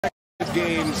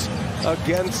games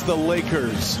against the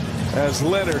Lakers as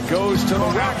Leonard goes to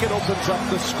the rack and opens up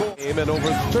the score. And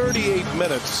over 38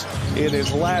 minutes in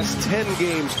his last 10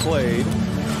 games played.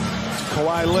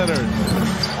 Kawhi Leonard,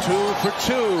 2 for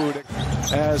 2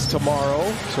 as tomorrow.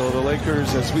 So the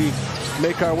Lakers, as we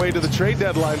make our way to the trade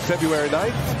deadline February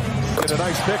 9th, get a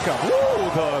nice pickup. Woo,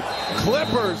 the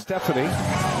Clippers. Stephanie.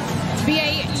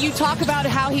 B.A., you talk about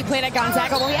how he played at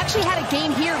Gonzaga. Well, he actually had a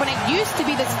game here when it used to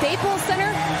be the Staples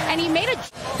Center, and he made a...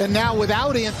 And now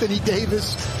without Anthony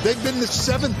Davis, they've been the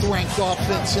 7th-ranked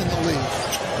offense in the league.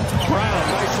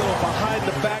 Brown, nice little behind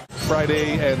the back.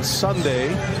 Friday and Sunday.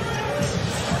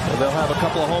 And they'll have a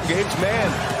couple of home games.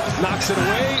 Man knocks it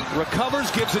away,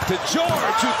 recovers, gives it to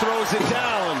George, who throws it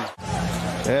down.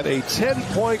 And a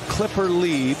 10-point Clipper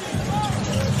lead.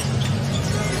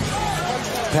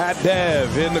 Pat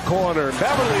Dev in the corner.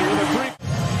 Beverly with a 3.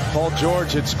 Paul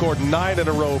George had scored 9 in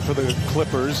a row for the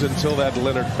Clippers until that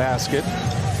Leonard basket.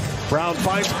 Brown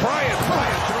finds Bryant.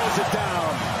 Bryant throws it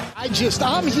down.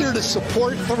 I'm here to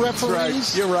support the referees.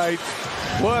 Right. You're right.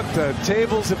 What the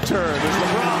tables have turned as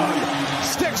LeBron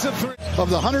sticks a 3. Of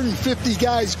the 150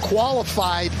 guys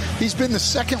qualified, he's been the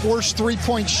 2nd worst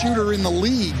three-point shooter in the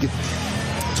league.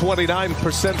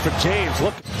 29% for James.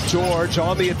 Look, George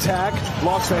on the attack,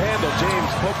 lost the handle.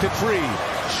 James poked it free.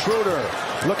 Schroeder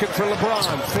looking for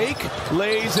LeBron. Fake,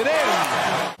 lays it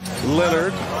in.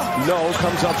 Leonard, no,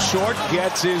 comes up short,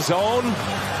 gets his own.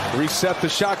 Reset the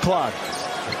shot clock.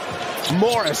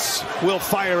 Morris will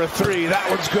fire a 3. That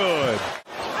one's good.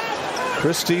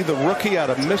 Christie, the rookie out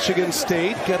of Michigan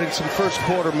State, getting some first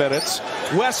quarter minutes.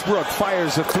 Westbrook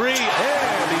fires a 3,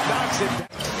 and he knocks it down.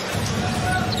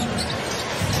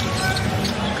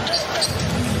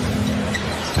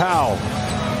 Powell.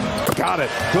 Got it.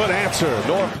 Good answer.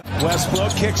 North.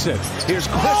 Westbrook kicks it. Here's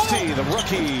Christie, the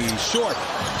rookie, short.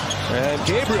 And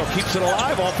Gabriel keeps it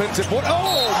alive. Offensive board.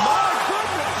 Oh, my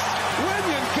goodness!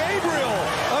 Wenyen Gabriel,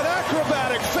 an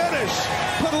acrobatic finish.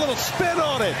 Put a little spin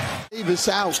on it. Davis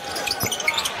out.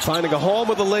 Finding a home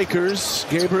with the Lakers.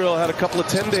 Gabriel had a couple of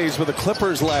 10 days with the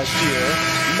Clippers last year.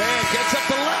 Man gets up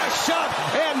the last shot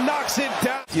and knocks it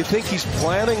down. You think he's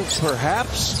planning,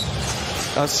 perhaps,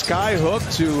 a sky hook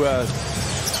to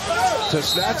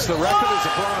snatch the record as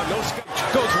LeBron. No sky.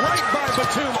 Goes right by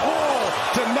Batum. Oh,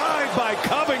 denied by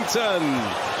Covington.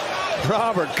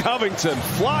 Robert Covington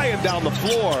flying down the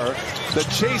floor. The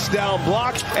chase down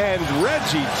block, and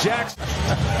Reggie Jackson.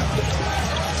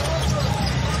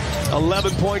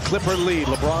 11-point Clipper lead.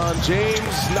 LeBron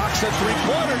James knocks a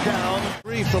three-pointer down.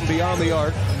 3 from beyond the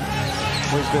arc.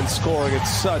 He's been scoring at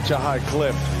such a high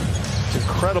clip. It's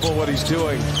incredible what he's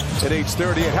doing at age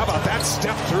 38. How about that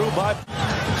step through by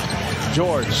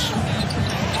George?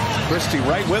 Christie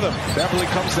right with him. Beverly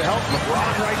comes to help.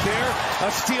 LeBron right there. A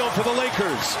steal for the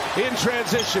Lakers in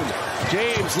transition.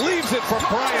 James leaves it for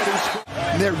Bryant.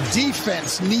 Their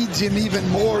defense needs him even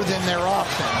more than their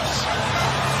offense.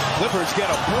 Clippers get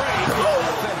a break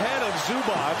off the head of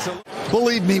Zubac.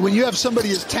 Believe me, when you have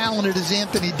somebody as talented as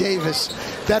Anthony Davis,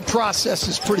 that process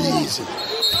is pretty easy.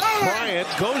 Bryant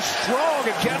goes strong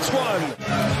and gets one.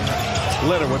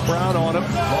 Leonard with Brown on him.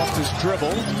 Lost his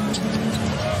dribble.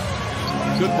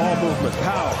 Good ball movement.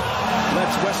 Powell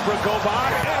lets Westbrook go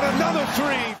by. And another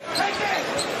 3.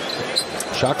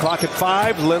 Shot clock at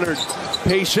 5. Leonard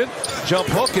patient. Jump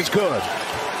hook is good.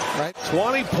 Right.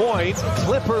 20-point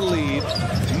Clipper lead.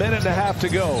 Minute and a half to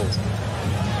go.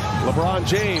 LeBron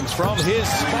James from his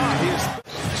spot.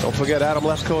 Don't forget Adam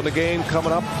Lefko in the game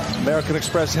coming up. American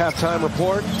Express halftime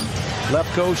report.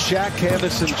 Lefko, Shaq,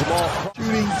 Candace, and Jamal.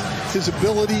 Shooting, his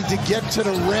ability to get to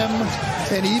the rim,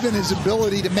 and even his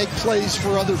ability to make plays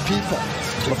for other people.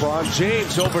 LeBron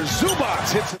James over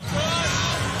Zubac. Hits it.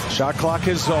 Shot clock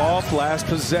is off. Last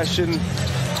possession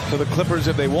for the Clippers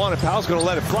if they want it. Powell's going to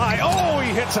let it fly. Oh,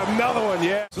 he hits another one.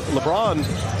 Yeah. LeBron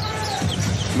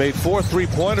made 4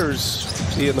 3-pointers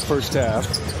in the first half.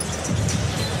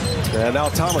 And now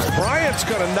Thomas Bryant's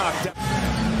going to knock down.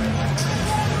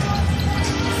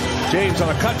 James on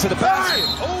a cut to the basket.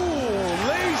 Oh,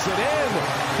 lays it in.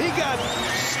 He got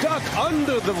stuck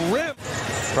under the rim.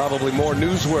 Probably more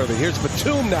newsworthy. Here's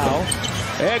Batum now.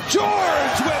 And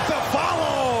George with the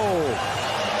follow.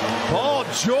 Paul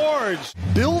George.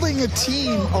 Building a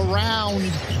team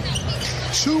around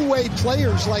two-way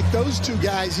players like those two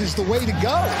guys is the way to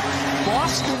go.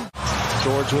 Boston.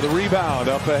 George with a rebound.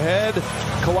 Up ahead,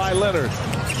 Kawhi Leonard.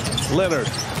 Leonard.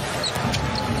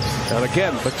 And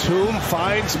again, Batum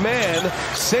finds man.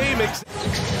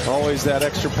 Always that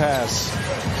extra pass.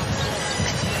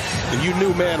 And you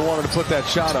knew man wanted to put that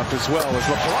shot up as well as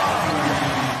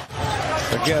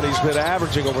LeBron. Again, he's been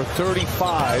averaging over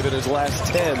 35 in his last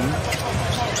 10.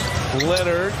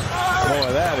 Leonard.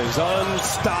 Boy, that is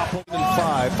unstoppable.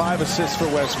 5 assists for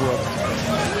Westbrook.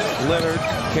 Leonard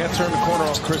can't turn the corner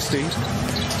on Christie.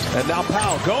 And now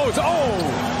Powell goes.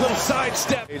 Oh, little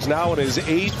sidestep. He's now in his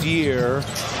 8th year.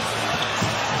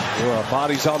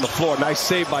 Body's on the floor. Nice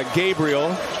save by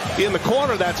Gabriel. In the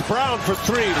corner, that's Brown for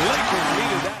 3. Lakers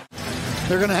needed that.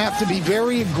 They're going to have to be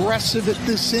very aggressive at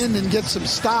this end and get some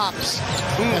stops.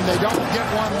 And they don't get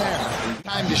one there.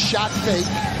 Time to shot fake.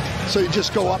 So you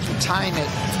just go up and time it.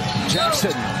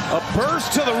 Jackson, a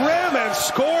burst to the rim and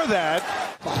score that.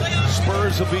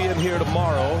 Spurs will be in here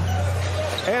tomorrow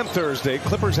and Thursday.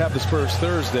 Clippers have the Spurs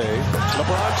Thursday.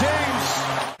 LeBron James.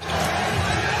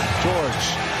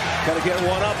 George, got to get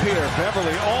one up here.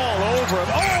 Beverly all over him.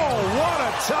 Oh, what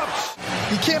a touch.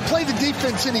 You can't play the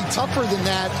defense any tougher than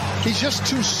that. He's just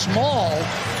too small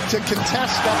to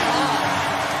contest up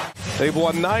high. They've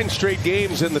won 9 straight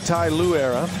games in the Ty Lue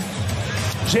era.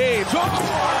 James, oh,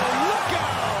 look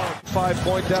out!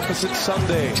 5-point deficit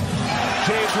Sunday.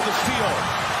 James with a steal.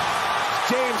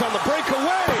 James on the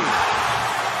breakaway.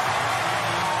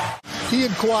 He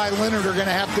and Kawhi Leonard are going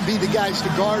to have to be the guys to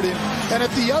guard him. And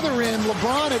at the other end,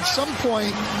 LeBron at some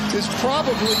point is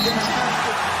probably going to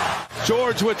have to...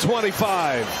 George with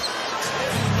 25.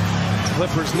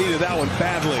 Clippers needed that one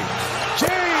badly. James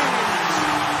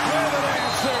with an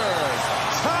answer.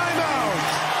 Timeout.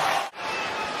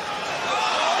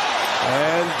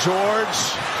 And George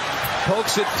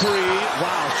pokes it free.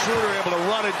 Wow, Schroeder able to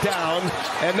run it down.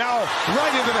 And now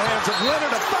right into the hands of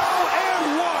Leonard. A foul and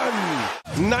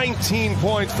 19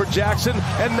 points for Jackson.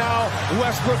 And now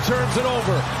Westbrook turns it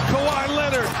over. Kawhi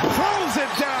Leonard throws it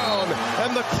down.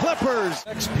 And the Clippers.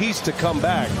 Next piece to come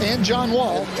back. And John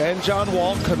Wall. And John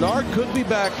Wall. Kennard could be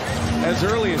back as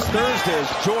early as Thursday as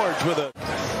George with a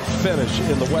finish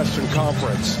in the Western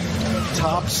Conference.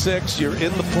 Top 6, you're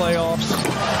in the playoffs.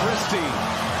 Christie.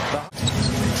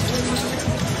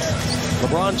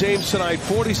 LeBron James tonight,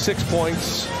 46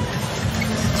 points.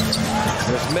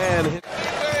 This man hit.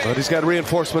 But he's got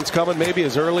reinforcements coming maybe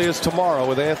as early as tomorrow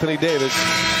with Anthony Davis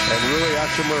and Rui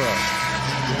Hachimura.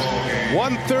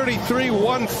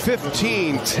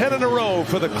 133-115, 10 in a row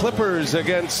for the Clippers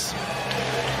against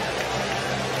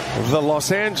the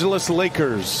Los Angeles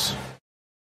Lakers.